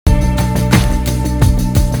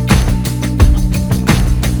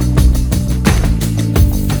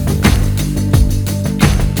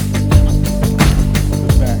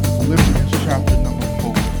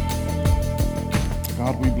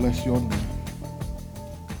bless your name.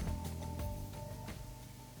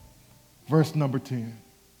 Verse number 10.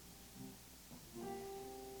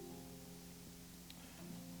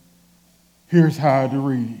 Here's how it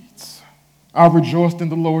reads. I rejoiced in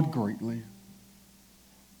the Lord greatly.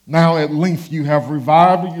 Now at length you have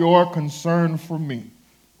revived your concern for me.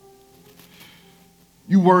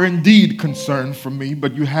 You were indeed concerned for me,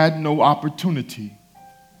 but you had no opportunity.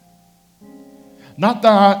 Not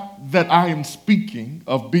that I am speaking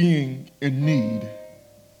of being in need.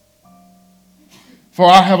 For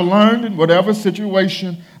I have learned in whatever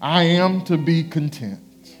situation I am to be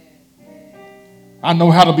content. I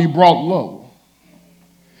know how to be brought low,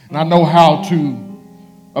 and I know how to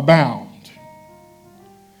abound.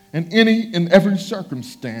 In any and every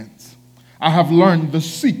circumstance, I have learned the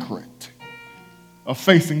secret of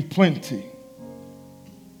facing plenty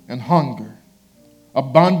and hunger,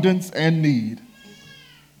 abundance and need.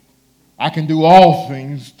 I can do all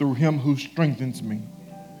things through him who strengthens me.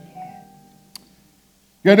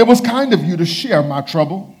 Yet it was kind of you to share my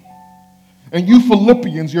trouble. And you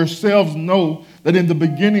Philippians yourselves know that in the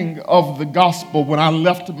beginning of the gospel, when I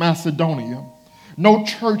left Macedonia, no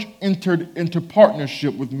church entered into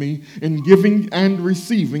partnership with me in giving and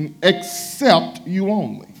receiving except you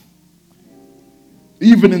only.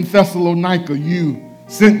 Even in Thessalonica, you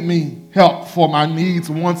sent me help for my needs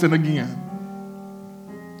once and again.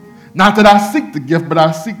 Not that I seek the gift, but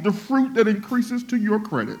I seek the fruit that increases to your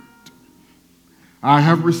credit. I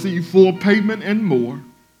have received full payment and more.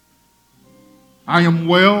 I am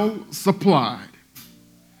well supplied,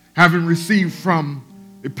 having received from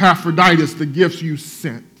Epaphroditus the gifts you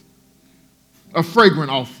sent, a fragrant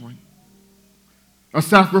offering, a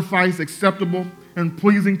sacrifice acceptable and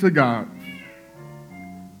pleasing to God.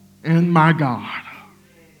 And my God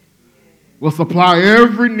will supply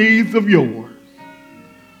every need of yours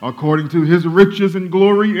according to his riches and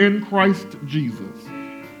glory in Christ Jesus.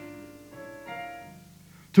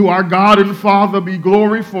 To our God and Father be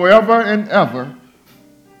glory forever and ever.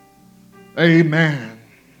 Amen.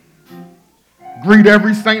 Greet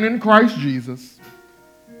every saint in Christ Jesus.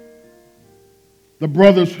 The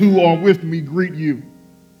brothers who are with me greet you.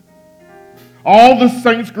 All the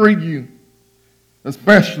saints greet you,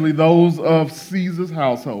 especially those of Caesar's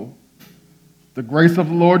household. The grace of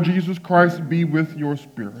the Lord Jesus Christ be with your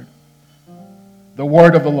spirit. The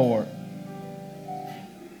word of the Lord.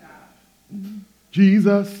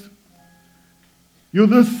 Jesus, you're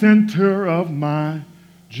the center of my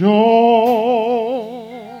joy.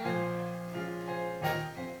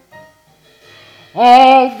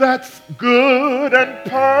 All that's good and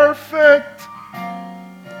perfect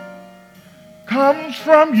comes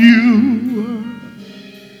from you.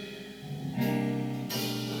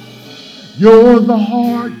 You're the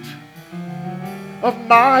heart of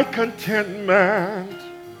my contentment,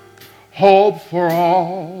 hope for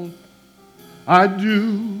all I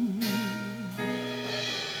do.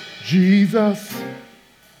 Jesus,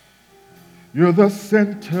 you're the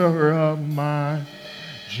center of my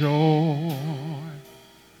joy.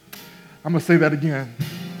 I'm going to say that again.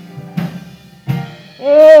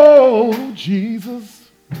 Oh, Jesus,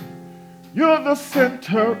 you're the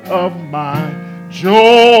center of my joy.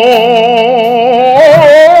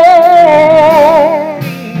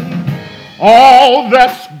 All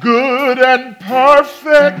that's good and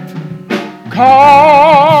perfect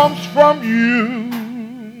comes from you.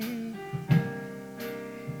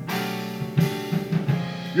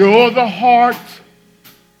 You're the heart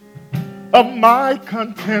of my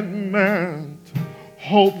contentment,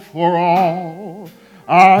 hope for all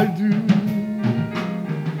I do.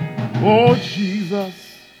 Oh,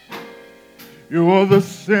 Jesus, you're the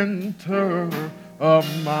center of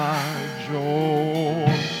my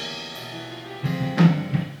joy.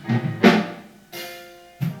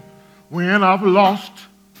 When I've lost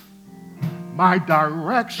my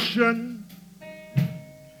direction,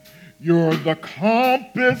 you're the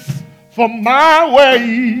compass for my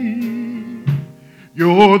way.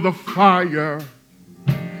 You're the fire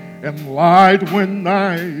and light when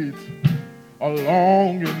nights are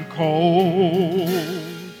long and cold.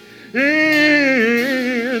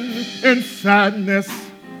 In sadness,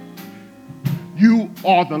 you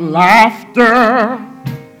are the laughter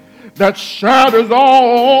that shatters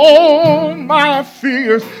all my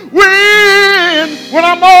fears. When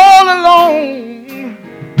I'm all alone,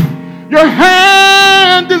 your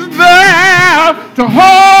hand is there to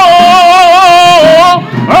hold.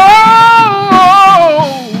 Oh,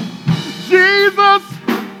 Jesus,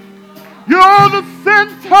 you're the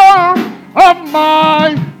center of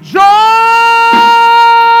my joy.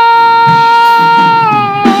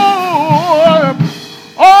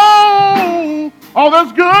 Oh, all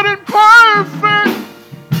that's good and and perfect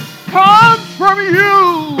comes from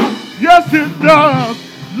you. Yes, it does.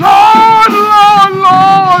 Lord, Lord,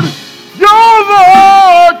 Lord, you're the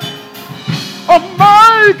heart of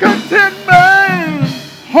my contentment.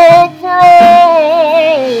 Hope for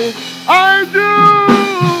all I do.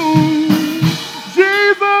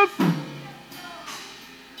 Jesus,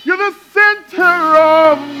 you're the center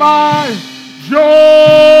of my joy.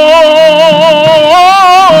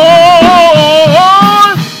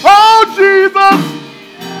 Oh, Jesus,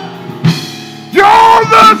 you're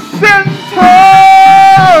the center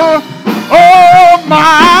of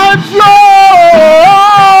my joy.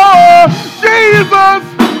 Jesus,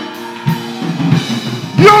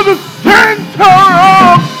 you're the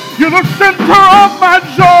center of my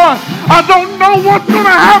joy. I don't know what's going to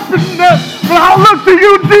happen next, but I'll look to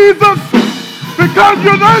you, Jesus, because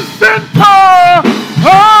you're the center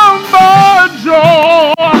of my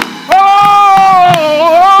joy.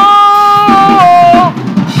 Oh,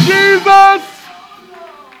 Jesus,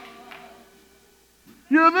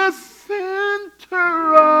 you're the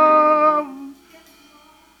center of.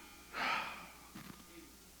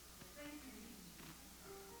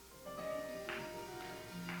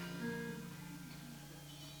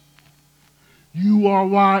 You are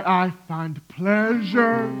why I find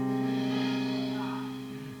pleasure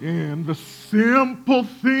in the simple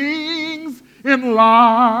things in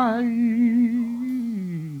life.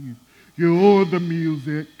 You're the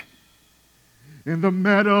music in the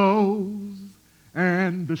meadows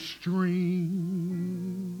and the streams.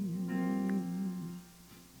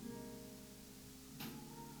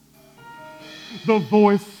 The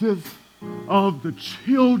voices of the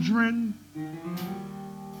children,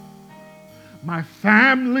 my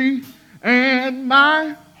family and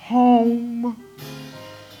my home.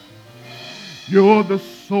 You're the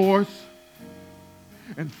source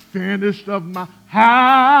and finish of my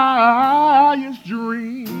highest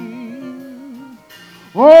dreams.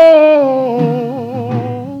 Oh,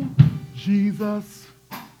 Jesus,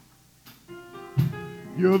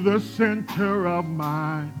 you're the center of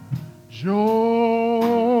my joy.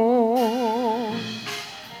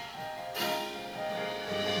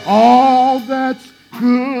 All that's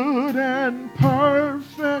good and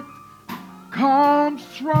perfect comes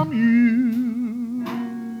from you.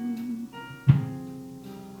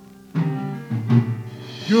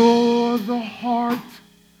 You're the heart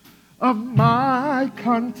of my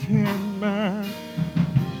contentment,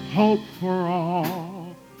 hope for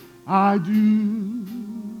all I do.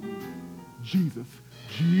 Jesus,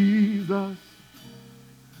 Jesus,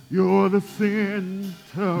 you're the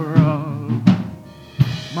center of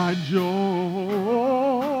my joy.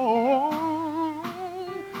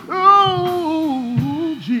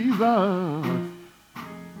 Oh, Jesus.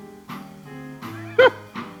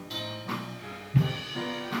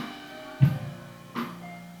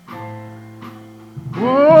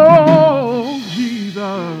 Oh,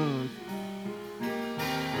 Jesus.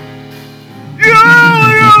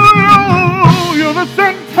 You're the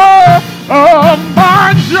center of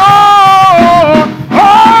my joy.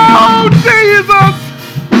 Oh, Jesus.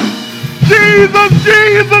 Jesus,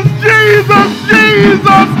 Jesus, Jesus,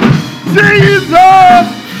 Jesus, Jesus,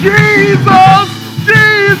 Jesus,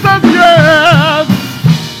 Jesus, yes.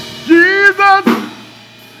 Jesus,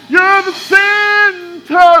 you're the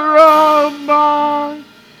center of my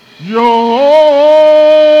joy.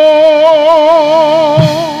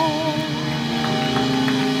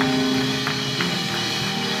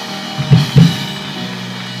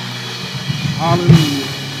 Hallelujah.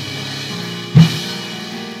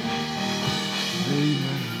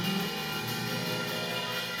 Amen.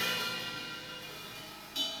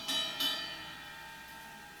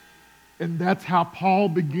 And that's how Paul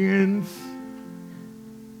begins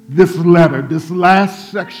this letter, this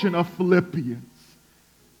last section of Philippians,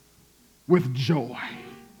 with joy.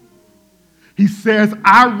 He says,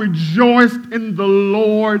 I rejoiced in the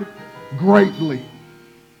Lord greatly.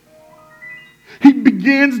 He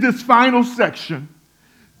begins this final section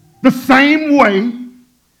the same way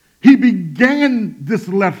he began this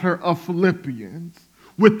letter of Philippians,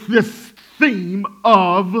 with this theme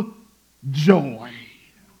of joy.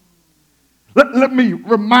 Let me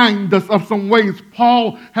remind us of some ways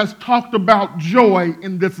Paul has talked about joy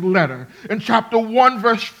in this letter. In chapter 1,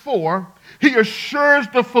 verse 4, he assures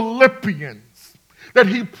the Philippians that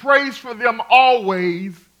he prays for them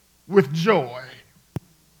always with joy.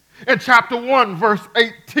 In chapter 1, verse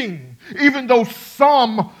 18, even though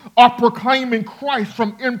some are proclaiming Christ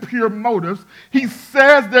from impure motives, he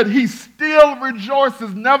says that he still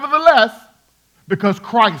rejoices nevertheless because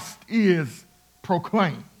Christ is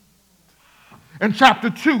proclaimed. In chapter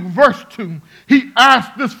 2, verse 2, he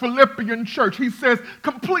asked this Philippian church, he says,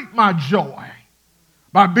 complete my joy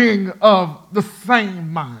by being of the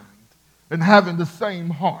same mind and having the same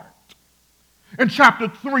heart. In chapter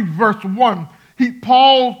 3, verse 1,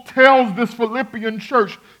 Paul tells this Philippian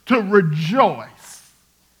church to rejoice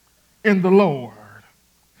in the Lord.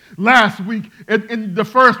 Last week, in the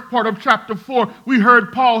first part of chapter 4, we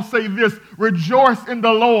heard Paul say this, rejoice in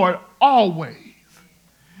the Lord always.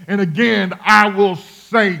 And again, I will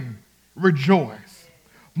say rejoice.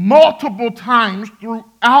 Multiple times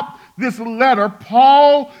throughout this letter,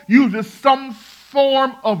 Paul uses some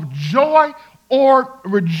form of joy or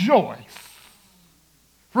rejoice.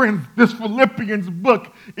 Friends, this Philippians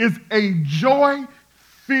book is a joy-filled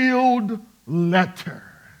letter.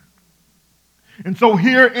 And so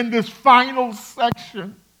here in this final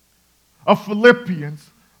section of Philippians,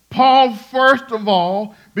 Paul, first of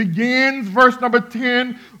all, begins verse number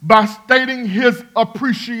 10 by stating his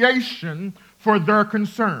appreciation for their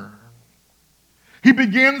concern. He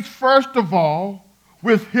begins, first of all,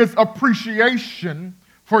 with his appreciation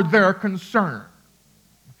for their concern.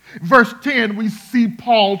 Verse 10, we see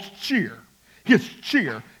Paul's cheer, his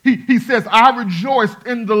cheer. He says, I rejoiced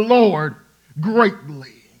in the Lord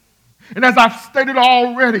greatly. And as I've stated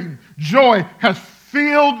already, joy has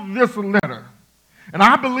filled this letter. And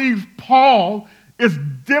I believe Paul is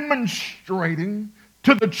demonstrating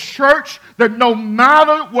to the church that no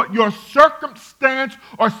matter what your circumstance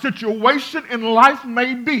or situation in life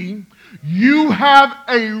may be, you have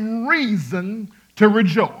a reason to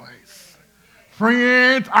rejoice.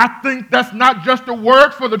 Friends, I think that's not just a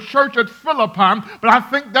word for the church at Philippi, but I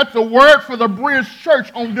think that's a word for the Bridge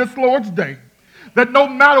Church on this Lord's Day. That no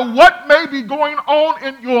matter what may be going on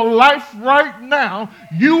in your life right now,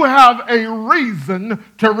 you have a reason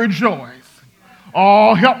to rejoice.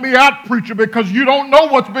 Oh, help me out, preacher, because you don't know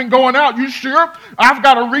what's been going on. You sure? I've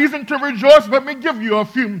got a reason to rejoice. Let me give you a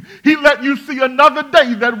few. He let you see another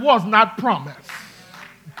day that was not promised.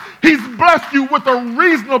 He's blessed you with a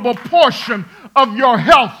reasonable portion of your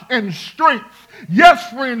health and strength.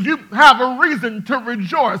 Yes, friends, you have a reason to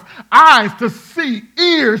rejoice. Eyes to see,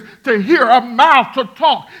 ears to hear, a mouth to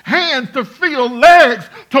talk, hands to feel, legs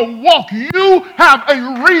to walk. You have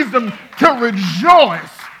a reason to rejoice.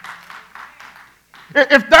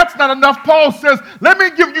 If that's not enough, Paul says, let me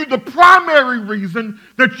give you the primary reason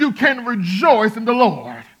that you can rejoice in the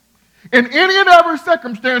Lord. In any and every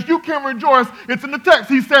circumstance, you can rejoice. It's in the text.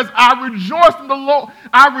 He says, I rejoiced in the Lord.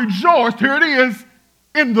 I rejoiced, here it is,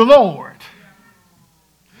 in the Lord.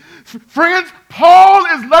 Friends, Paul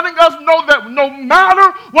is letting us know that no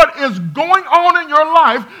matter what is going on in your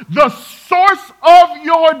life, the source of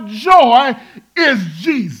your joy is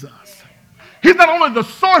Jesus. He's not only the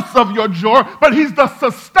source of your joy, but he's the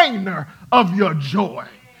sustainer of your joy.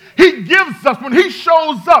 He gives us, when he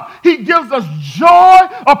shows up, he gives us joy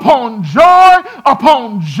upon joy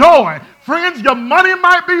upon joy. Friends, your money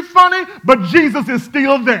might be funny, but Jesus is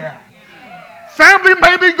still there. Family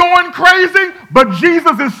may be going crazy, but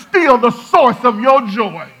Jesus is still the source of your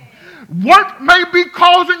joy. Work may be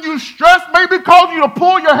causing you stress, may be causing you to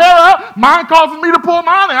pull your hair out. Mine causes me to pull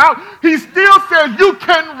mine out. He still says you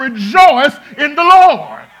can rejoice in the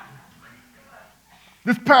Lord.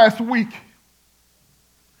 This past week,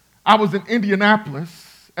 I was in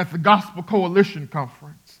Indianapolis at the Gospel Coalition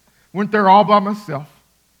Conference. Went there all by myself.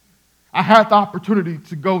 I had the opportunity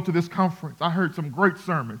to go to this conference. I heard some great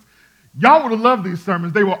sermons. Y'all would have loved these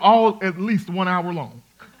sermons. They were all at least 1 hour long.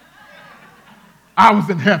 I was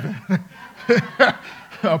in heaven.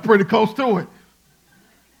 Pretty close to it.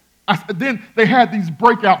 Then they had these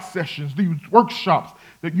breakout sessions, these workshops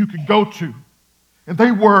that you could go to, and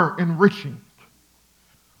they were enriching.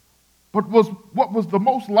 But what was the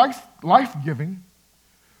most life-giving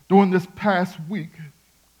during this past week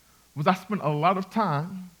was I spent a lot of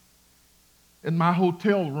time in my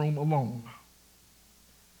hotel room alone.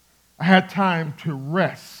 I had time to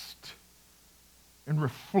rest and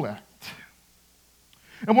reflect.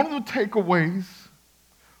 And one of the takeaways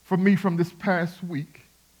for me from this past week,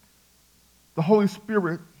 the Holy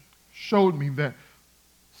Spirit showed me that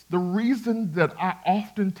the reason that I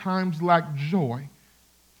oftentimes lack joy,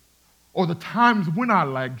 or the times when I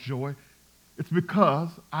lack joy, it's because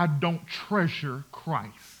I don't treasure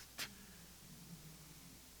Christ.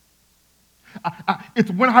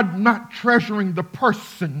 It's when I'm not treasuring the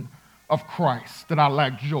person of Christ that I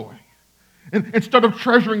lack joy. And instead of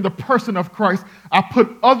treasuring the person of Christ, I put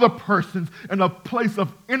other persons in a place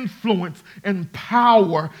of influence and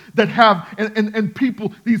power that have, and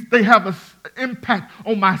people, they have an impact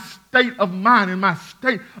on my state of mind and my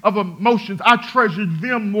state of emotions. I treasure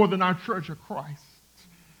them more than I treasure Christ.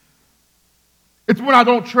 It's when I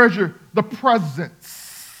don't treasure the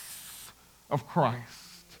presence of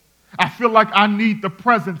Christ. I feel like I need the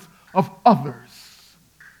presence of others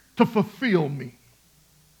to fulfill me,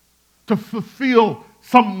 to fulfill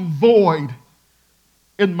some void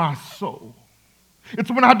in my soul.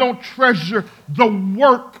 It's when I don't treasure the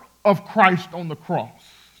work of Christ on the cross.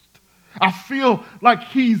 I feel like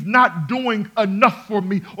he's not doing enough for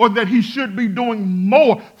me, or that he should be doing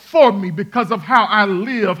more for me because of how I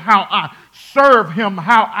live, how I serve him,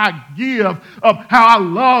 how I give, how I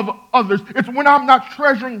love others. It's when I'm not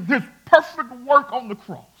treasuring his perfect work on the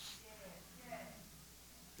cross.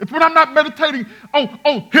 It's when I'm not meditating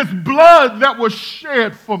on his blood that was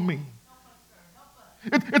shed for me.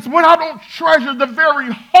 It's when I don't treasure the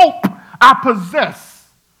very hope I possess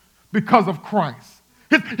because of Christ.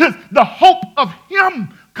 The hope of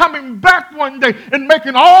him coming back one day and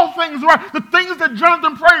making all things right. The things that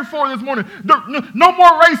Jonathan prayed for this morning. No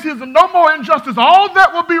more racism, no more injustice. All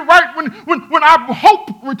that will be right when our hope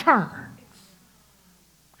returns.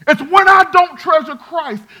 It's when I don't treasure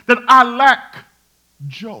Christ that I lack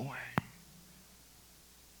joy.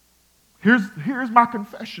 Here's my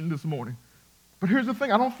confession this morning. But here's the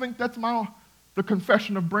thing. I don't think that's the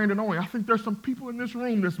confession of Brandon only. I think there's some people in this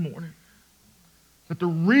room this morning that the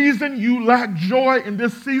reason you lack joy in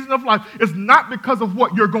this season of life is not because of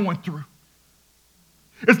what you're going through.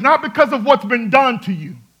 It's not because of what's been done to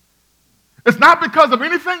you. It's not because of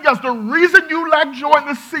anything else. The reason you lack joy in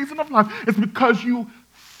this season of life is because you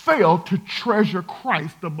fail to treasure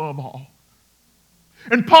Christ above all.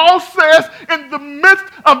 And Paul says, in the midst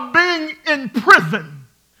of being in prison,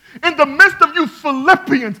 in the midst of you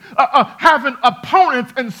Philippians having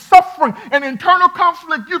opponents and suffering and internal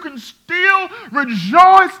conflict, you can still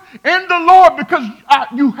rejoice in the Lord because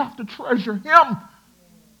you have to treasure him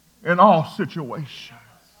in all situations.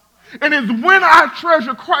 And it's when I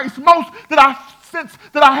treasure Christ most that I sense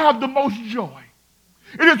that I have the most joy.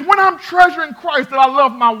 It is when I'm treasuring Christ that I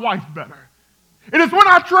love my wife better. It is when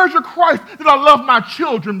I treasure Christ that I love my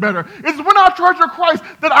children better. It is when I treasure Christ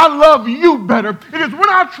that I love you better. It is when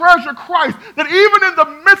I treasure Christ that even in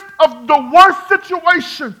the midst of the worst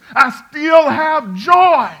situations, I still have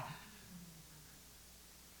joy.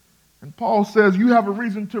 And Paul says you have a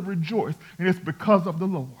reason to rejoice, and it's because of the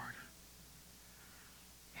Lord.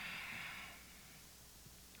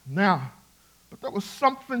 Now, but there was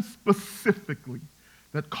something specifically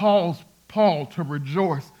that caused Paul to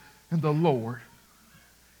rejoice in the Lord.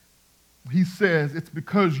 He says, it's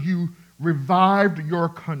because you revived your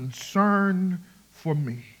concern for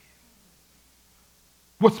me.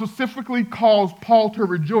 What specifically caused Paul to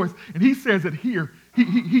rejoice, and he says it here,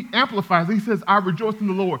 he amplifies it. He says, I rejoice in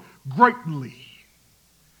the Lord greatly.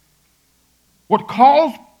 What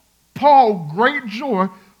caused Paul great joy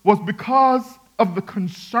was because of the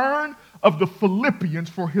concern of the Philippians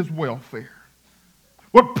for his welfare.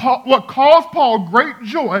 What caused Paul great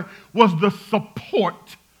joy was the support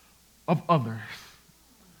of others.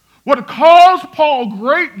 What caused Paul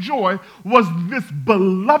great joy was this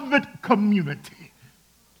beloved community.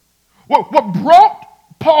 What brought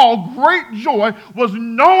Paul great joy was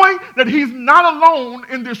knowing that he's not alone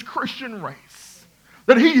in this Christian race,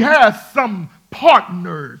 that he has some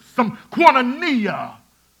partners, some koinonia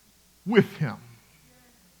with him.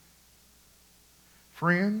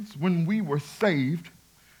 Friends, when we were saved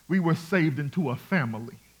into a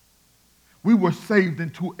family. We were saved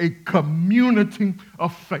into a community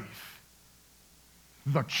of faith.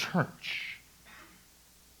 The church.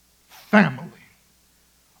 Family.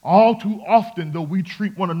 All too often, though, we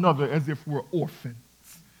treat one another as if we're orphans.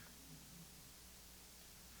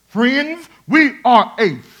 Friends, we are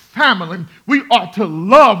a family. We ought to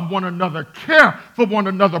love one another, care for one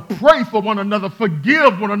another, pray for one another,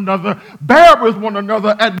 forgive one another, bear with one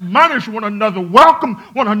another, admonish one another, welcome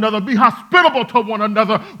one another, be hospitable to one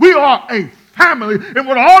another. We are a family, and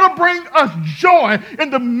what ought to bring us joy in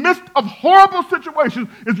the midst of horrible situations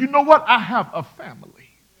is, you know what? I have a family.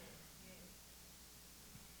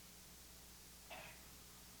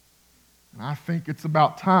 And I think it's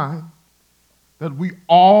about time that we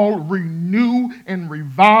all renew and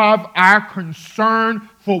revive our concern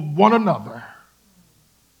for one another.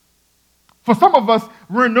 For some of us,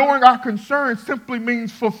 renewing our concern simply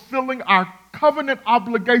means fulfilling our covenant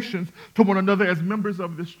obligations to one another as members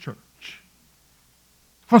of this church.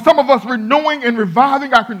 For some of us, renewing and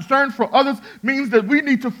reviving our concern for others means that we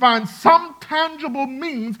need to find some tangible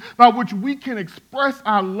means by which we can express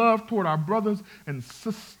our love toward our brothers and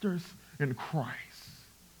sisters in Christ.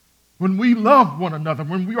 When we love one another,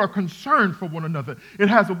 when we are concerned for one another, it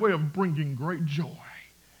has a way of bringing great joy.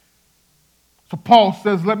 So Paul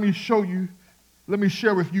says, let me share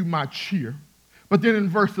with you my cheer. But then in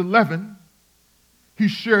verse 11, he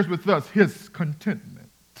shares with us his contentment.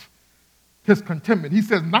 His contentment. He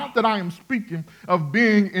says, not that I am speaking of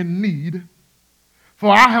being in need,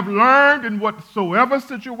 for I have learned in whatsoever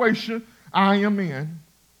situation I am in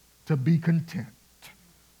to be content.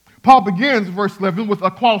 Paul begins verse 11 with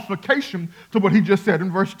a qualification to what he just said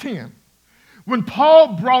in verse 10. When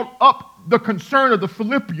Paul brought up the concern of the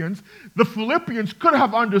Philippians could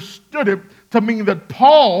have understood it to mean that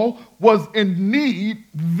Paul was in need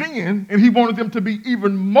then, and he wanted them to be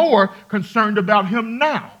even more concerned about him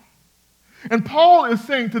now. And Paul is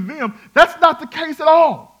saying to them, that's not the case at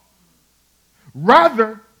all.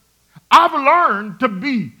 Rather, I've learned to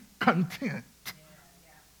be content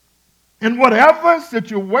in whatever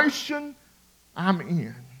situation I'm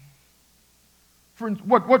in. Friends,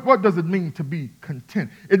 what does it mean to be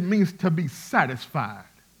content? It means to be satisfied,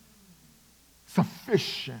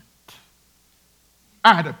 sufficient,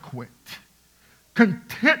 adequate.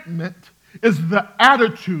 Contentment is the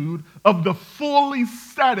attitude of the fully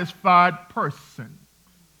satisfied person.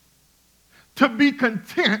 To be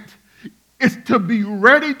content is to be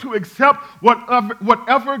ready to accept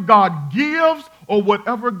whatever God gives or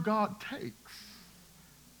whatever God takes.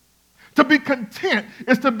 To be content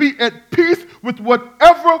is to be at peace with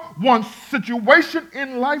whatever one's situation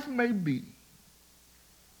in life may be.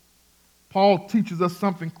 Paul teaches us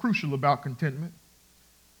something crucial about contentment.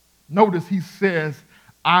 Notice he says,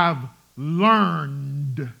 I've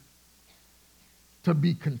learned to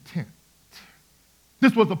be content.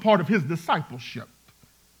 This was a part of his discipleship.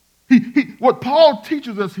 What Paul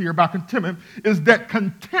teaches us here about contentment is that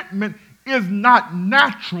contentment is not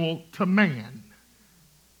natural to man.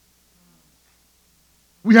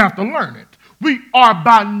 We have to learn it. We are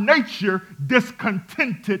by nature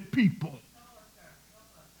discontented people.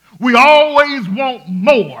 We always want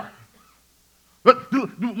more.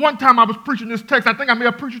 One time I was preaching this text, I think I may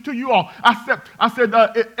have preached it to you all. I said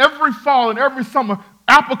every fall and every summer,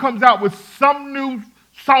 Apple comes out with some new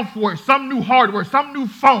software, some new hardware, some new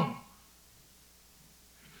phone.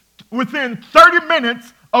 Within 30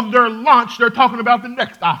 minutes of their launch, they're talking about the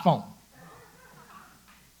next iPhone.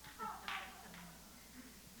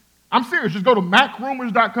 I'm serious. Just go to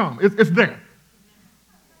macrumors.com. It's there.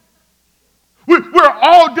 We're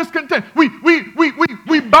all discontent. We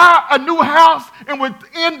buy a new house, and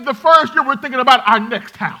within the first year, we're thinking about our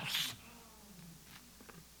next house.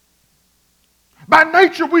 By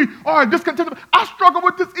nature, we are discontented. I struggle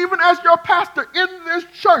with this even as your pastor in this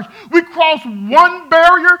church. We cross one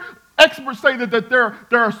barrier. Experts say that there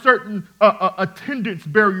are certain attendance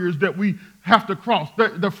barriers that we have to cross.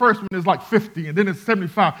 The first one is like 50, and then it's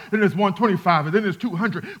 75, then it's 125, and then it's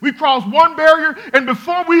 200. We cross one barrier, and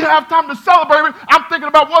before we have time to celebrate it, I'm thinking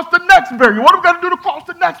about what's the next barrier? What do we got to do to cross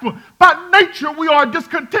the next one? By nature, we are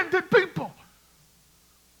discontented people.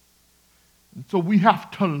 And so we have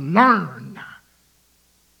to learn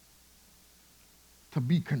to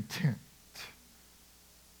be content.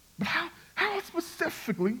 But how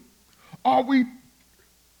specifically are we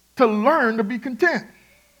to learn to be content?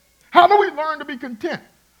 How do we learn to be content?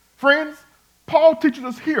 Friends, Paul teaches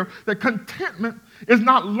us here that contentment is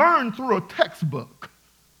not learned through a textbook.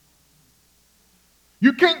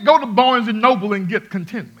 You can't go to Barnes & Noble and get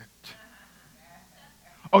contentment.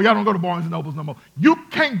 Oh, y'all don't go to Barnes & Nobles no more. You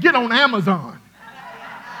can't get on Amazon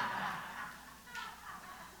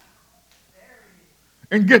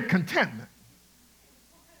and get contentment.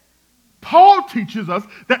 Paul teaches us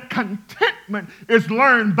that contentment is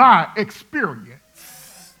learned by experience.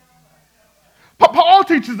 Paul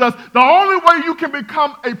teaches us the only way you can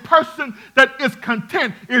become a person that is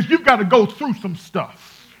content is you've got to go through some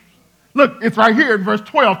stuff. Look, it's right here in verse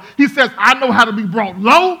 12. He says, I know how to be brought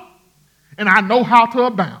low, and I know how to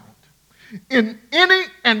abound. In any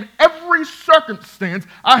and every circumstance,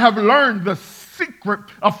 I have learned the secret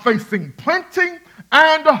of facing plenty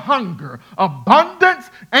and hunger, abundance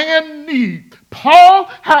and need. Paul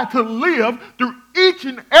had to live through each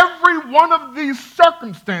and every one of these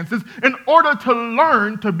circumstances in order to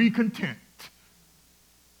learn to be content.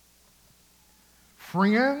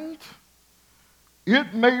 Friend,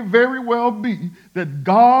 it may very well be that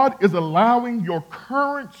God is allowing your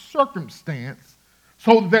current circumstance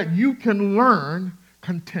so that you can learn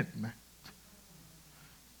contentment.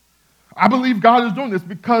 I believe God is doing this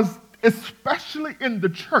because, especially in the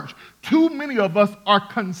church, too many of us are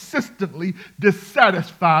consistently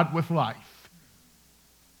dissatisfied with life.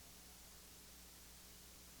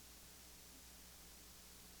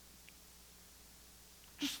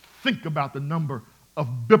 Just think about the number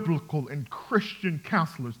of biblical and Christian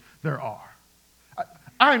counselors there are.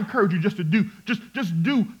 I encourage you just to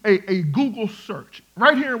do a Google search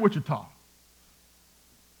right here in Wichita.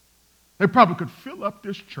 They probably could fill up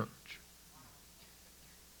this church,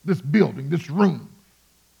 this building, this room.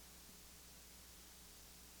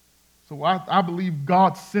 So I believe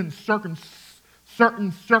God sends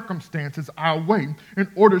certain circumstances our way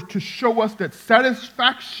in order to show us that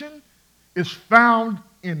satisfaction is found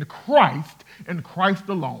in Christ and Christ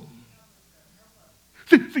alone.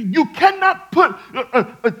 See, you cannot put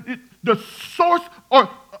the source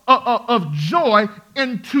of joy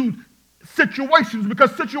into situations,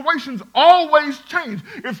 because situations always change.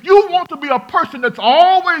 If you want to be a person that's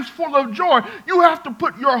always full of joy, you have to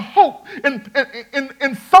put your hope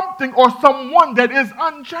in something or someone that is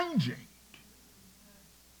unchanging.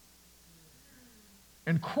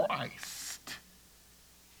 And Christ,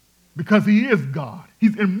 because he is God,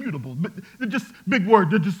 he's immutable. But just big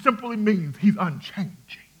word that just simply means he's unchanging.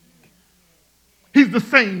 He's the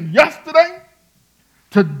same yesterday,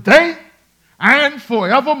 today, and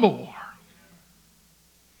forevermore.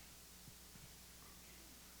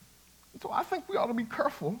 So I think we ought to be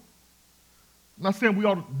careful. I'm not saying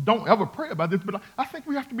don't ever pray about this, but I think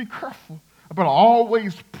we have to be careful about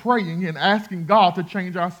always praying and asking God to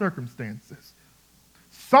change our circumstances.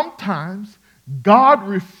 Sometimes God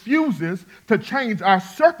refuses to change our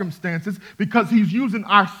circumstances because he's using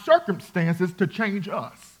our circumstances to change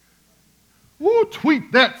us. Woo,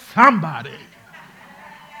 tweet that somebody.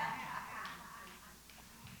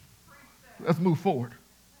 Let's move forward.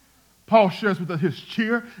 Paul shares with us his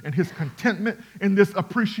cheer and his contentment in this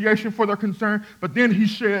appreciation for their concern. But then he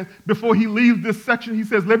shares, before he leaves this section, he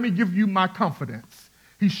says, let me give you my confidence.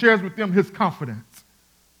 He shares with them his confidence.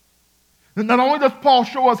 And not only does Paul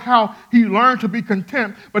show us how he learned to be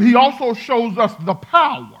content, but he also shows us the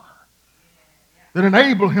power that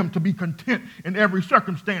enabled him to be content in every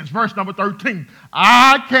circumstance. Verse number 13,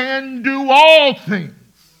 I can do all things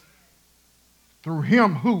through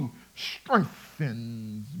him who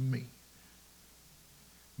strengthens me.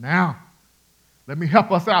 Now, let me help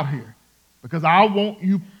us out here, because I want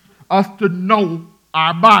us to know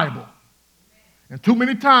our Bible. And too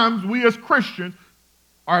many times we as Christians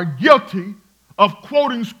are guilty of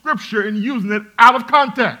quoting scripture and using it out of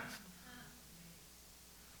context.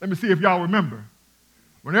 Let me see if y'all remember.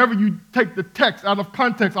 Whenever you take the text out of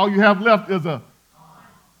context, all you have left is a.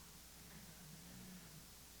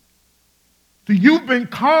 So you've been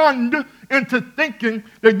conned into thinking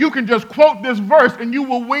that you can just quote this verse and you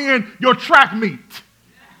will win your track meet.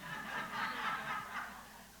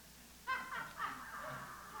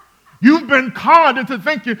 You've been conned into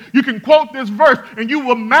thinking you can quote this verse and you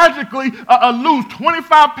will magically lose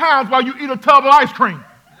 25 pounds while you eat a tub of ice cream.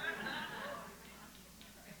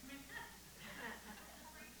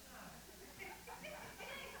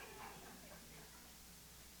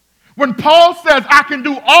 When Paul says, I can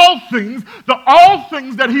do all things, the all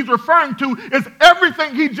things that he's referring to is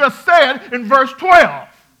everything he just said in verse 12.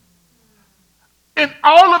 In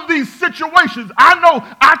all of these situations, I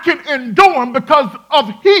know I can endure them because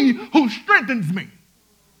of he who strengthens me.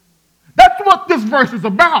 That's what this verse is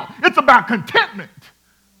about. It's about contentment.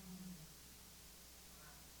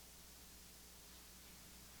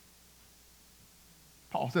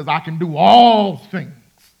 Paul says, I can do all things.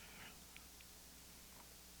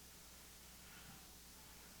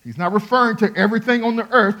 He's not referring to everything on the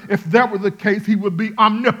earth. If that were the case, he would be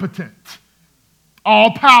omnipotent,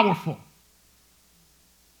 all-powerful.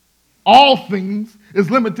 All things is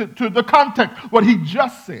limited to the context, what he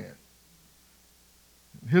just said.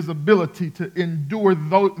 His ability to endure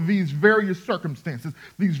these various circumstances,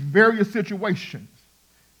 these various situations,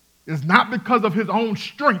 is not because of his own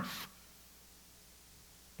strength,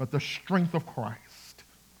 but the strength of Christ.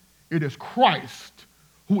 It is Christ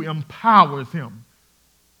who empowers him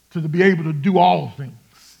to be able to do all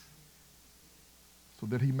things so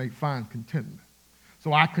that he may find contentment.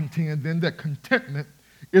 So I contend then that contentment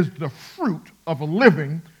is the fruit of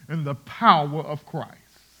living in the power of Christ.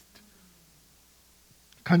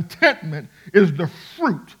 Contentment is the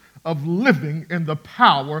fruit of living in the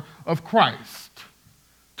power of Christ.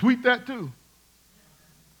 Tweet that too.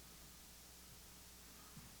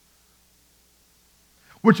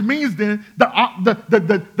 Which means then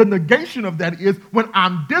the negation of that is when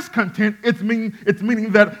I'm discontent, it's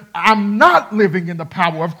meaning that I'm not living in the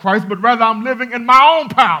power of Christ, but rather I'm living in my own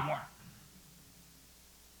power.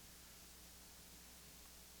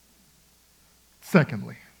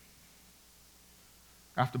 Secondly,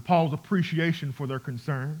 after Paul's appreciation for their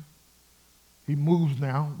concern, he moves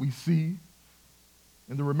now, we see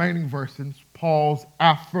in the remaining verses, Paul's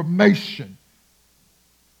affirmation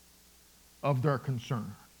of their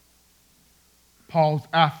concern. Paul's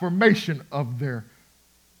affirmation of their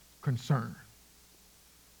concern.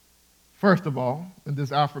 First of all, in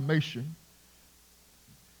this affirmation,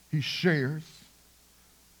 he shares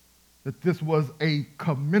that this was a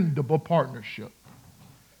commendable partnership.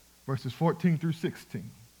 Verses 14 through 16.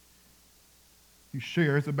 He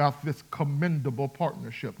shares about this commendable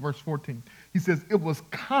partnership. Verse 14, he says, it was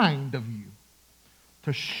kind of you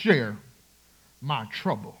to share my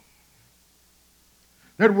trouble.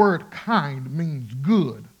 That word kind means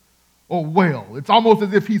good or well. It's almost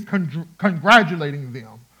as if he's congratulating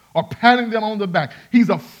them or patting them on the back. He's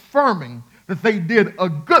affirming that they did a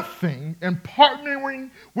good thing and partnering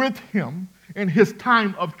with him in his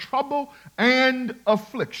time of trouble and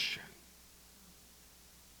affliction.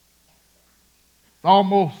 It's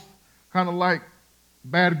almost kind of like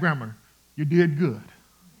bad grammar. You did good.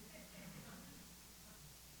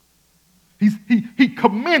 He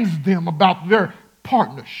commends them about their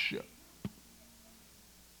partnership.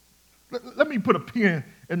 Let me put a pin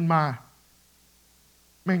in my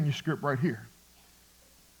manuscript right here.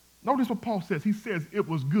 Notice what Paul says. He says it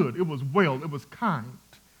was good, it was well, it was kind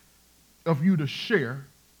of you to share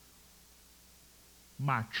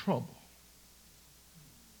my trouble.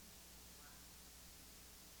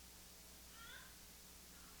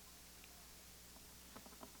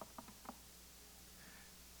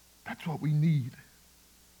 That's what we need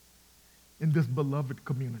in this beloved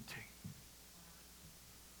community.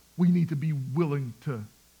 We need to be willing to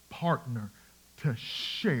partner, to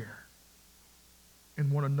share in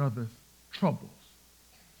one another's troubles,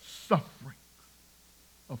 sufferings,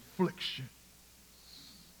 afflictions.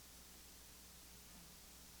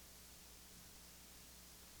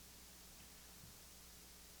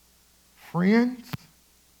 Friends,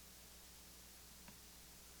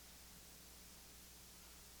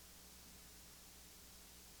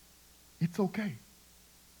 it's okay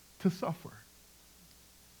to suffer.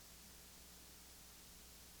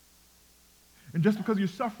 And just because you're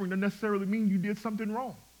suffering doesn't necessarily mean you did something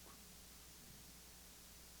wrong.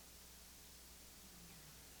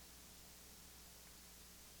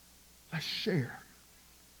 Let's share.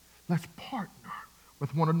 Let's partner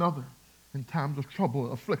with one another in times of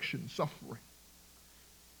trouble, affliction, suffering.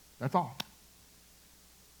 That's all.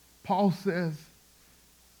 Paul says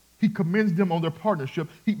he commends them on their partnership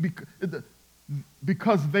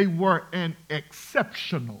because they were an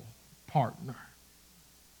exceptional partner.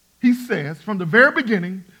 He says, from the very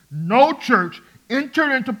beginning, no church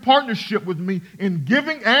entered into partnership with me in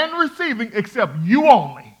giving and receiving except you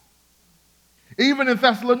only. Even in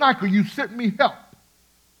Thessalonica, you sent me help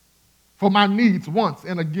for my needs once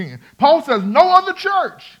and again. Paul says, no other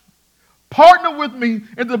church partnered with me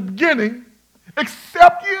in the beginning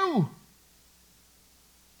except you.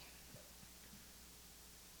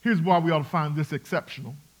 Here's why we ought to find this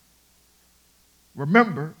exceptional.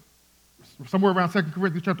 Remember, somewhere around 2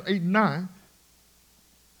 Corinthians chapter 8 and 9,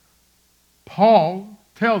 Paul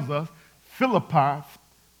tells us Philippi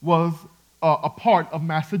was a part of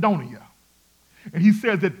Macedonia. And he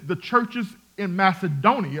says that the churches in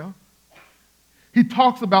Macedonia, he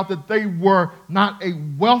talks about that they were not a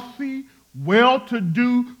wealthy,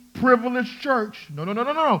 well-to-do, privileged church.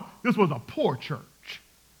 No. This was a poor church.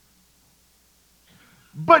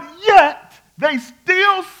 But yet, they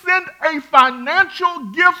still sent a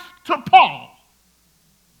financial gift to Paul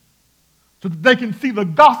so that they can see the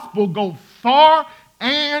gospel go far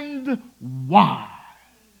and wide.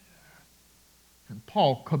 And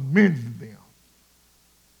Paul commends them.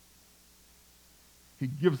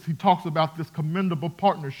 He talks about this commendable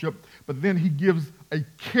partnership, but then he gives a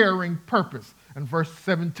caring purpose in verse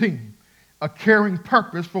 17. A caring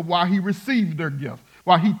purpose for why he received their gift,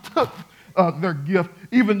 why he took their gift,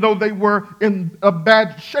 even though they were in a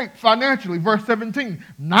bad shape financially. Verse 17,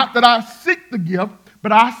 not that I seek the gift,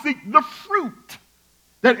 but I seek the fruit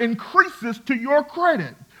that increases to your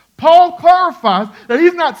credit. Paul clarifies that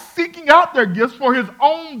he's not seeking out their gifts for his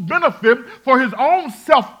own benefit, for his own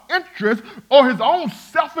self-interest, or his own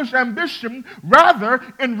selfish ambition. Rather,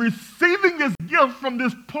 in receiving this gift from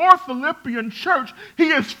this poor Philippian church, he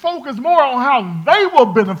is focused more on how they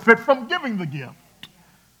will benefit from giving the gift.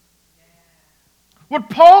 What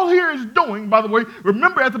Paul here is doing, by the way,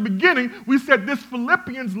 remember at the beginning, we said this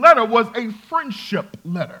Philippians letter was a friendship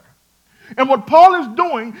letter. And what Paul is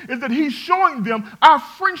doing is that he's showing them our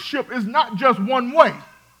friendship is not just one way.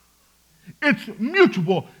 It's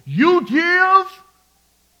mutual. You give,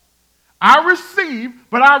 I receive,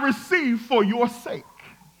 but I receive for your sake.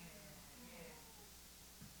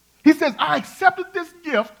 He says, I accepted this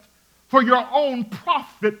gift for your own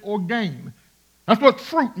profit or gain. That's what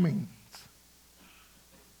fruit means.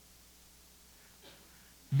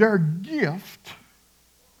 Their gift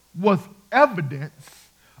was evidence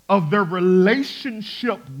of their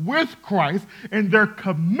relationship with Christ and their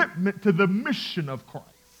commitment to the mission of Christ.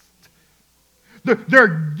 Their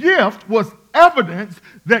gift was evidence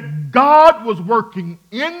that God was working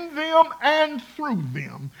in them and through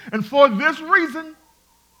them. And for this reason,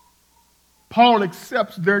 Paul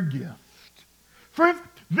accepts their gift. Friends,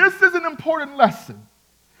 this is an important lesson.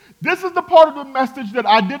 This is the part of the message that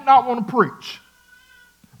I did not want to preach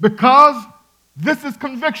because this is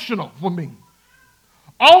convictional for me.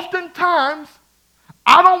 Oftentimes,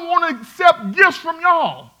 I don't want to accept gifts from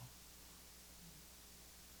y'all.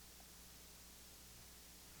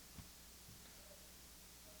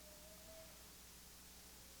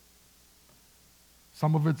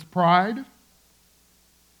 Some of it's pride.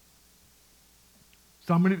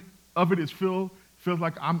 Some of it is feels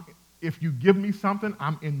like if you give me something,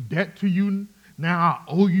 I'm in debt to you. Now I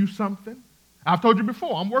owe you something. I've told you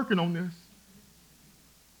before, I'm working on this.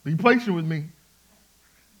 Be patient with me.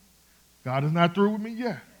 God is not through with me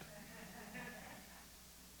yet.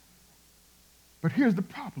 But here's the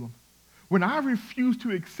problem. When I refuse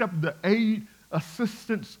to accept the aid,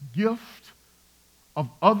 assistance, gift of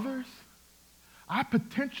others, I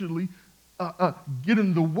potentially get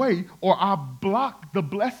in the way, or I block the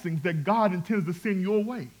blessings that God intends to send your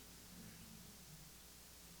way.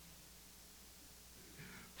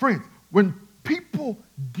 Friends, when people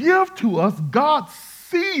give to us, God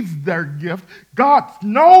sees their gift, God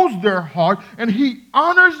knows their heart, and He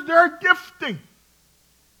honors their gifting.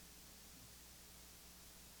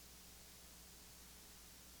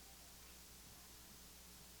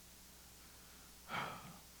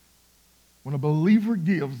 When a believer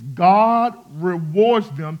gives, God rewards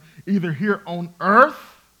them either here on earth.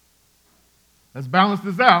 Let's balance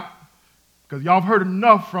this out, because y'all have heard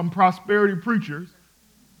enough from prosperity preachers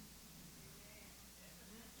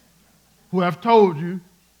who have told you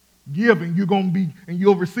giving you're going to be and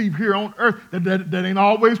you'll receive here on earth. That ain't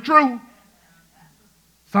always true.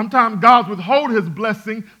 Sometimes God withholds His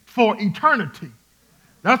blessing for eternity.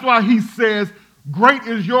 That's why He says, great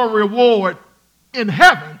is your reward in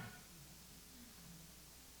heaven.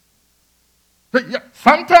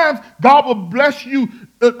 Sometimes God will bless you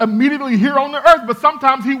immediately here on the earth, but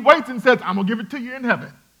sometimes He waits and says, I'm going to give it to you in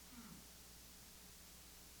heaven.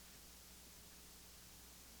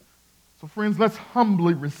 So friends, let's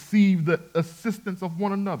humbly receive the assistance of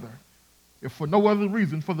one another, if for no other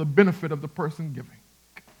reason, for the benefit of the person giving.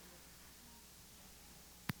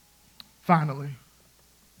 Finally,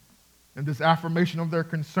 in this affirmation of their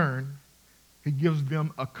concern, He gives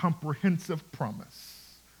them a comprehensive promise.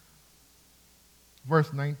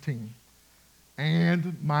 Verse 19,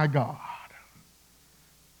 and my God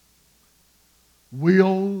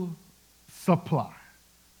will supply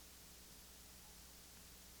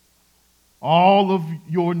all of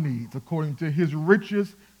your needs according to His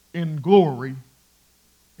riches in glory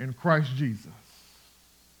in Christ Jesus.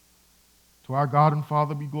 To our God and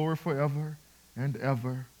Father be glory forever and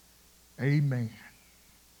ever. Amen.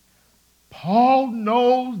 Paul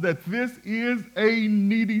knows that this is a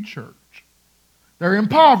needy church. They're in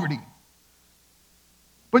poverty.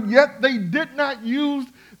 But yet they did not use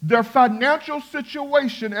their financial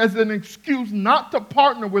situation as an excuse not to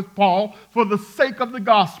partner with Paul for the sake of the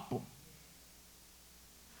gospel.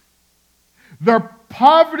 Their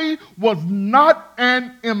poverty was not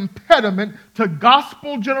an impediment to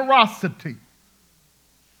gospel generosity.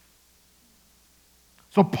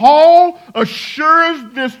 So Paul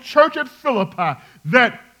assures this church at Philippi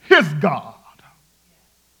that his God,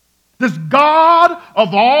 this God of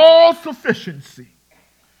all sufficiency,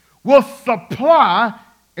 will supply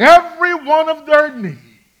every one of their needs.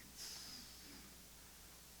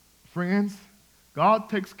 Friends, God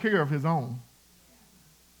takes care of His own.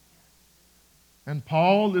 And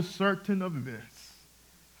Paul is certain of this.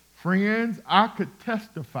 Friends, I could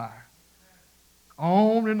testify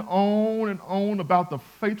on and on and on about the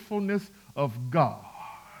faithfulness of God.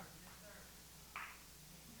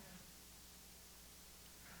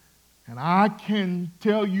 And I can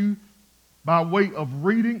tell you by way of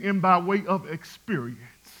reading and by way of experience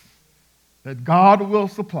that God will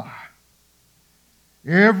supply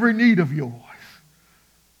every need of yours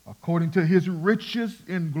according to His riches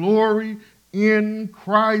in glory in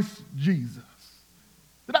Christ Jesus.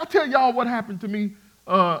 Did I tell y'all what happened to me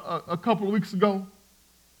a couple of weeks ago?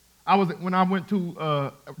 When I went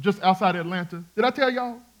to just outside Atlanta. Did I tell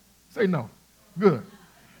y'all? Say no. Good.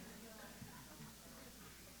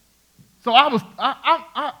 So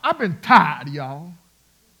I've been tired, y'all.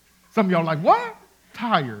 Some of y'all are like, what?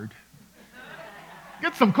 Tired.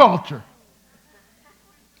 Get some culture.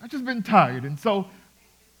 I've just been tired. And so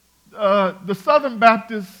the Southern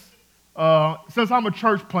Baptist since I'm a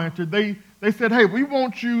church planter, they said, hey, we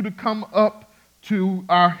want you to come up to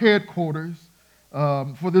our headquarters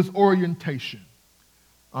for this orientation.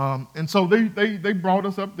 And so they brought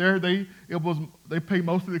us up there. They paid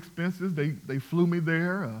most of the expenses. They flew me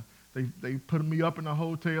there. They put me up in a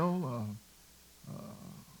hotel.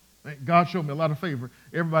 God showed me a lot of favor.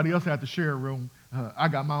 Everybody else had to share a room. I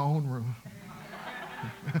got my own room.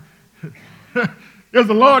 Is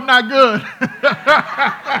the Lord not good?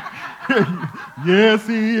 Yes,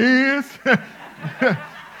 he is.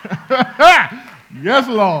 Yes,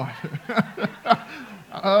 Lord.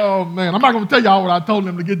 Oh, man. I'm not going to tell y'all what I told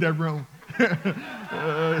them to get that room.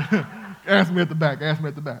 Ask me at the back. Ask me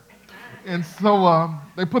at the back. And so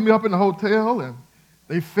they put me up in the hotel, and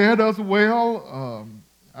they fed us well.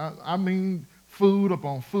 I mean, food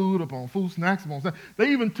upon food, snacks upon snacks.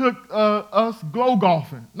 They even took us glow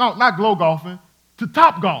golfing. No, not glow golfing, to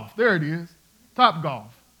Top Golf. There it is, Top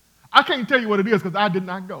Golf. I can't tell you what it is because I did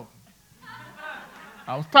not go.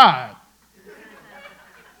 I was tired.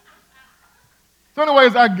 So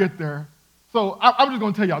anyways, I get there. So I'm just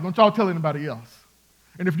going to tell y'all, don't y'all tell anybody else.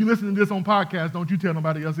 And if you listen to this on podcast, don't you tell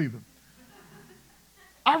nobody else either.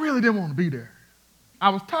 I really didn't want to be there. I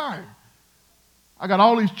was tired. I got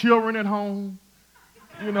all these children at home.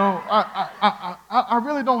 You know, I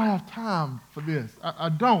really don't have time for this. I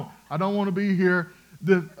don't. I don't want to be here.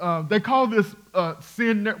 They call this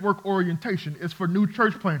Sin Network orientation. It's for new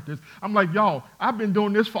church planters. I'm like, y'all, I've been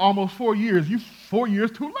doing this for almost 4 years. You 4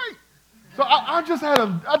 years too late. So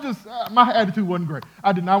my attitude wasn't great.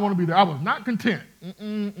 I did not want to be there. I was not content.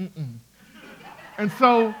 And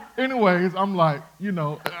so, anyways, I'm like, you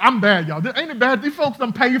know, I'm bad, y'all. Ain't it bad? These folks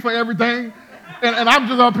done pay for everything. And I'm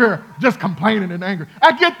just up here just complaining and angry.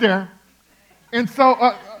 I get there, and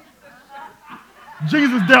so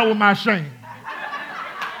Jesus dealt with my shame.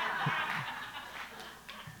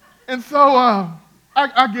 And so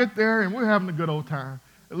I get there, and we're having a good old time.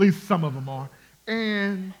 At least some of them are.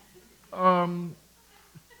 And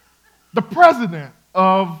the president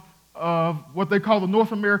of what they call the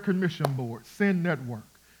North American Mission Board, Sin Network,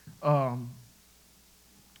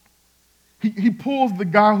 he pulls the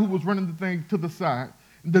guy who was running the thing to the side.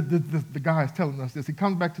 The guy is telling us this. He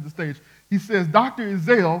comes back to the stage. He says, Dr.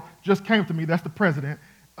 Ezell just came to me. That's the president.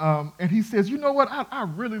 And he says, you know what? I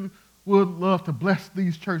really would love to bless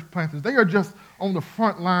these church planters. They are just on the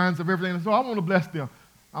front lines of everything. And so I want to bless them.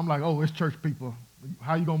 I'm like, oh, it's church people.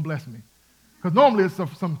 How you going to bless me? Because normally it's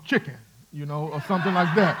some chicken, you know, or something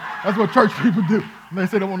like that. That's what church people do. When they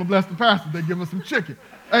say they want to bless the pastor, they give us some chicken.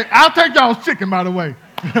 Hey, I'll take y'all's chicken, by the way.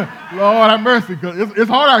 Lord have mercy, because it's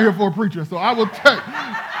hard out here for a preacher. So I will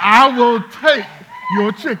take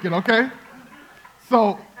your chicken, okay?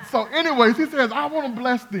 So anyways, he says, I want to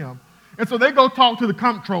bless them. And so they go talk to the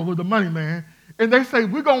comptroller, the money man, and they say,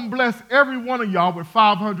 we're going to bless every one of y'all with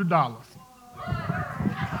 $500.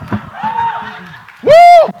 Woo!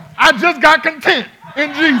 I just got content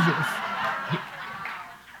in Jesus.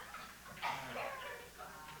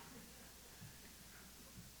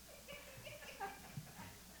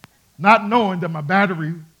 Not knowing that my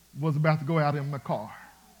battery was about to go out in my car.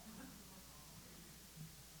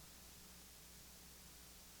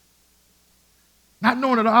 Not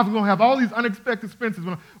knowing that I was going to have all these unexpected expenses.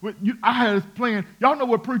 I had this plan. Y'all know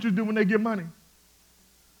what preachers do when they get money?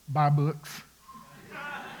 Buy books.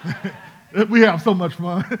 We have so much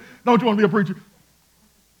fun. Don't you want to be a preacher?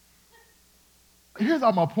 Here's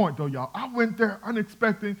all my point, though, y'all. I went there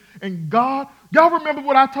unexpected, and God, y'all remember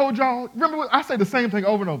what I told y'all? I say the same thing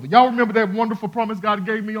over and over. Y'all remember that wonderful promise God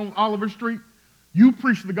gave me on Oliver Street? You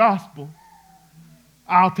preach the gospel,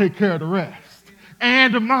 I'll take care of the rest.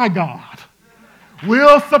 And my God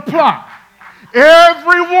will supply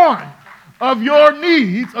every one of your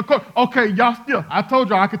needs. Okay, y'all still, I told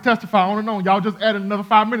y'all I could testify on and on. Y'all just added another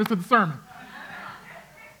 5 minutes to the sermon.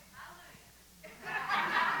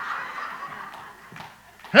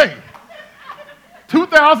 Hey,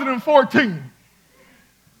 2014,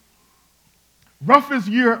 roughest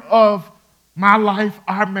year of my life,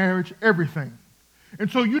 our marriage, everything. And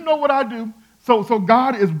so you know what I do? So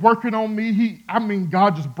God is working on me.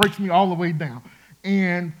 God just breaks me all the way down.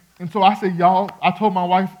 And so I said, y'all, I told my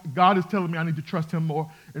wife, God is telling me I need to trust him more.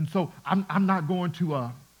 And so I'm not going to,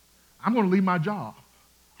 I'm going to leave my job.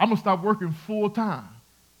 I'm going to stop working full time.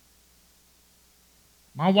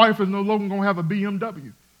 My wife is no longer going to have a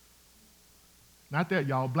BMW. Not that,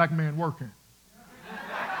 y'all, black man working.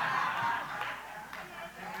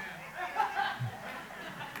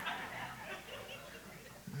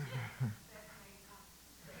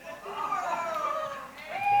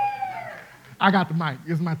 I got the mic.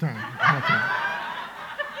 It's my turn.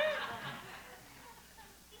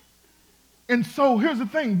 And so here's the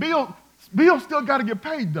thing, Bill still got to get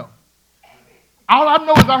paid though. All I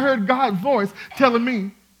know is I heard God's voice telling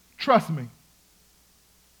me, trust me.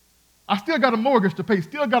 I still got a mortgage to pay,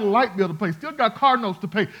 still got a light bill to pay, still got car notes to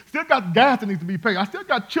pay, still got gas that needs to be paid. I still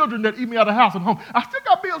got children that eat me out of house and home. I still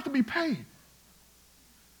got bills to be paid.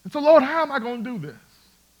 And so, Lord, how am I going to do this?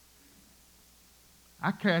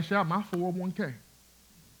 I cash out my 401k.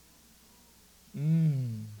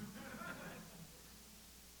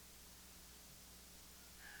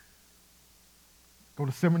 Go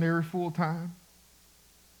to seminary full time.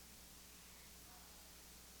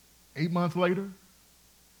 8 months later,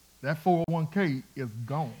 that 401k is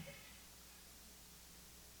gone.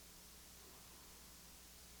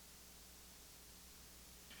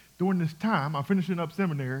 During this time, I'm finishing up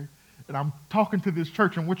seminary, and I'm talking to this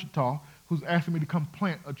church in Wichita who's asking me to come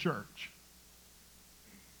plant a church.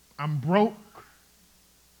 I'm broke.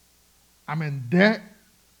 I'm in debt.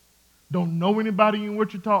 Don't know anybody in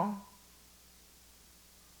Wichita.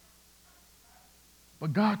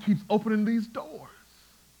 But God keeps opening these doors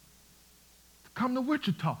to come to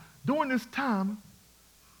Wichita. During this time,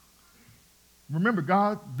 remember,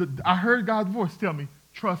 I heard God's voice tell me,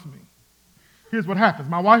 trust me. Here's what happens.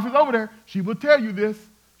 My wife is over there. She will tell you this.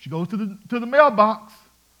 She goes to the mailbox.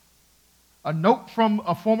 A note from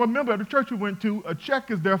a former member of the church we went to. A check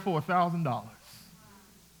is there for $1,000.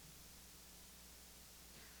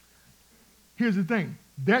 Here's the thing.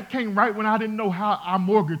 That came right when I didn't know how our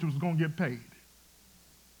mortgage was going to get paid.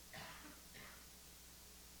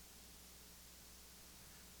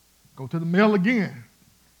 Go to the mail again.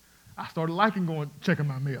 I started liking checking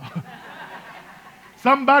my mail.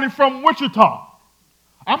 Somebody from Wichita,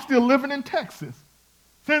 I'm still living in Texas,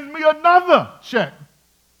 sends me another check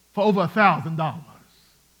for over $1,000.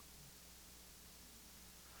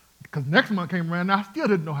 Because next month came around and I still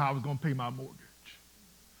didn't know how I was going to pay my mortgage.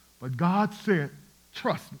 But God said,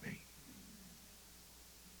 trust me.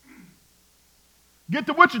 Get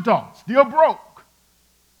to Wichita, still broke.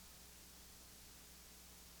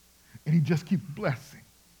 And he just keeps blessing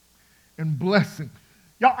and blessing.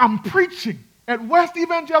 Y'all, I'm preaching at West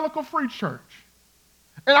Evangelical Free Church.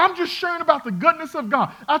 And I'm just sharing about the goodness of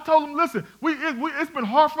God. I told them, listen, it's been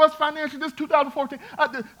hard for us financially this 2014.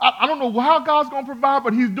 I don't know how God's going to provide,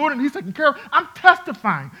 but he's doing it and he's taking care of it. I'm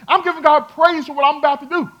testifying. I'm giving God praise for what I'm about to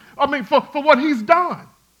do. For what he's done.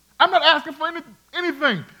 I'm not asking for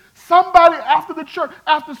anything. Somebody after the church,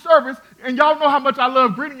 after service, and y'all know how much I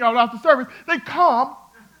love greeting y'all after service, they come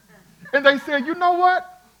and they say, you know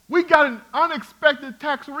what? We got an unexpected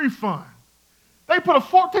tax refund. They put a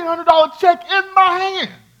 $1,400 check in my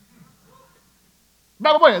hand.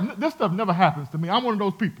 By the way, this stuff never happens to me. I'm one of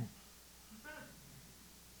those people.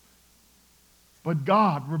 But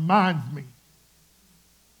God reminds me.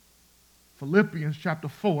 Philippians chapter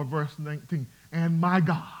 4, verse 19. And my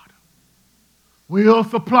God will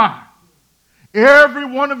supply every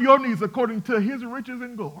one of your needs according to his riches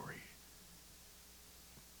and glory.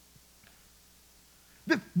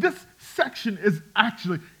 This section is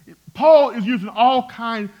actually, Paul is using all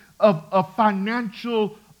kinds of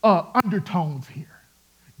financial undertones here.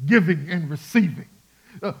 Giving and receiving.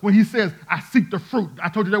 When he says, I seek the fruit, I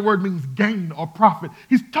told you that word means gain or profit.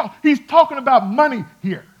 He's talking about money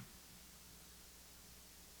here.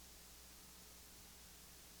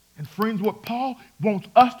 And friends, what Paul wants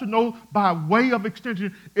us to know by way of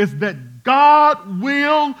extension is that God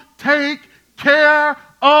will take care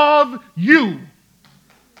of you.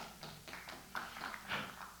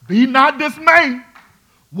 Be not dismayed.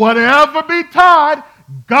 Whatever betide,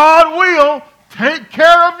 God will take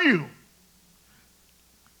care of you.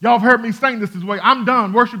 Y'all have heard me sing this way. I'm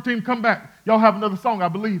done. Worship team, come back. Y'all have another song, I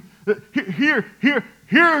believe.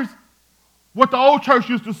 Here's what the old church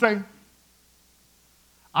used to say.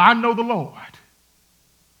 I know the Lord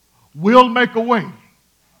will make a way.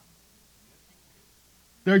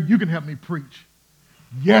 There, you can help me preach.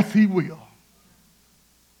 Yes, he will.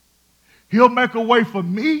 He'll make a way for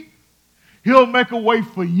me. He'll make a way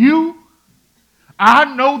for you. I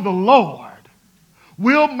know the Lord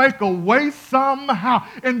will make a way somehow.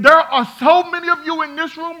 And there are so many of you in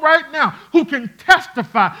this room right now who can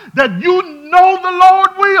testify that you know the Lord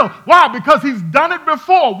will. Why? Because he's done it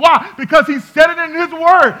before. Why? Because he said it in his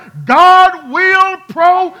word. God will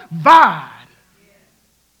provide.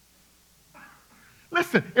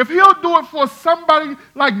 Listen, if he'll do it for somebody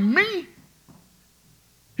like me,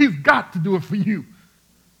 he's got to do it for you.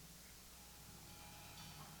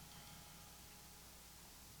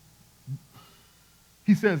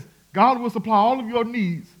 He says, God will supply all of your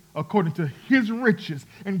needs according to his riches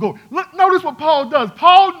and glory. Look, notice what Paul does.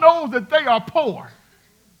 Paul knows that they are poor.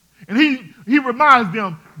 And he reminds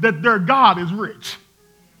them that their God is rich.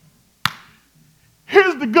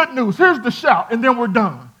 Here's the good news. Here's the shout, and then we're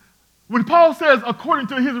done. When Paul says, according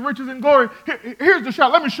to his riches and glory, here's the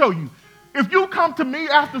shout. Let me show you. If you come to me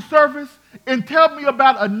after service and tell me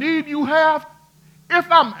about a need you have, if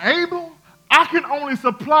I'm able, I can only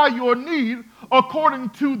supply your need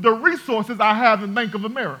according to the resources I have in Bank of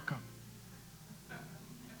America,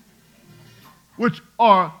 which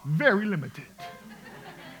are very limited.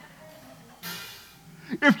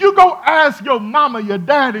 If you go ask your mama, your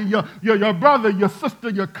daddy, your brother, your sister,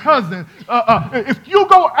 your cousin, if you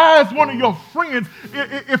go ask one of your friends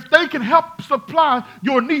if they can help supply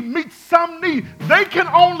your need, meet some need, they can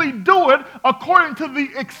only do it according to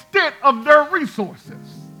the extent of their resources.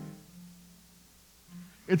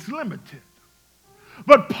 It's limited.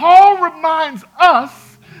 But Paul reminds us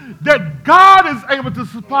that God is able to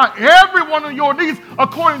supply every one of your needs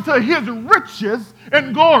according to his riches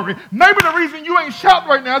and glory. Maybe the reason you ain't shouting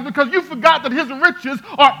right now is because you forgot that his riches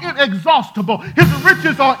are inexhaustible. His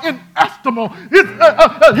riches are inestimable. His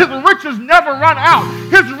riches never run out.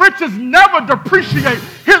 His riches never depreciate.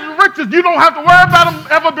 His riches, you don't have to worry about them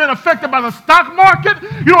ever being affected by the stock market.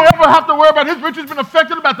 You don't ever have to worry about his riches being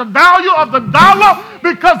affected about the value of the dollar,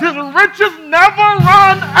 because his riches never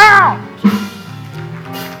run out.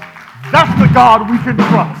 That's the God we can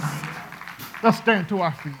trust. Let's stand to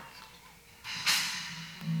our feet.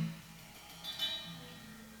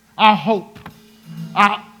 Our hope,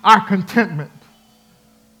 our contentment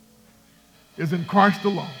is in Christ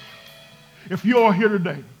alone. If you are here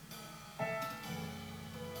today,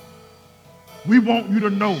 we want you to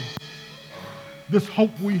know this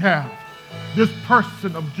hope we have, this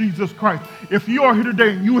person of Jesus Christ. If you are here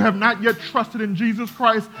today and you have not yet trusted in Jesus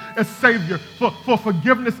Christ as Savior for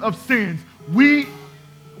forgiveness of sins, we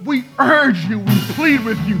urge you, we plead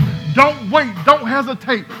with you, don't wait, don't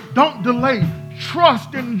hesitate, don't delay.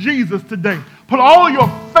 Trust in Jesus today. Put all your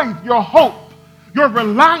faith, your hope, your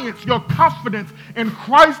reliance, your confidence in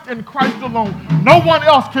Christ and Christ alone. No one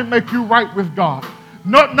else can make you right with God.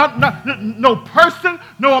 No person,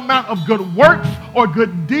 no amount of good works or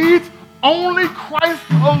good deeds. Only Christ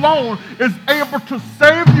alone is able to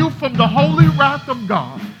save you from the holy wrath of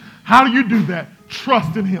God. How do you do that?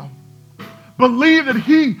 Trust in him. Believe that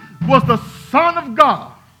he was the Son of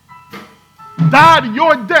God, died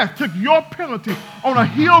your death, took your penalty on a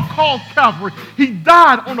hill called Calvary. He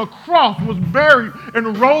died on a cross, was buried,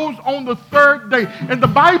 and rose on the third day. And the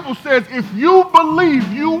Bible says if you believe,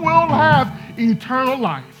 you will have eternal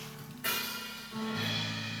life.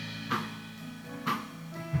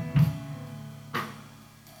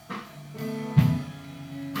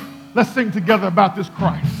 Let's sing together about this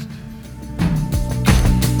Christ.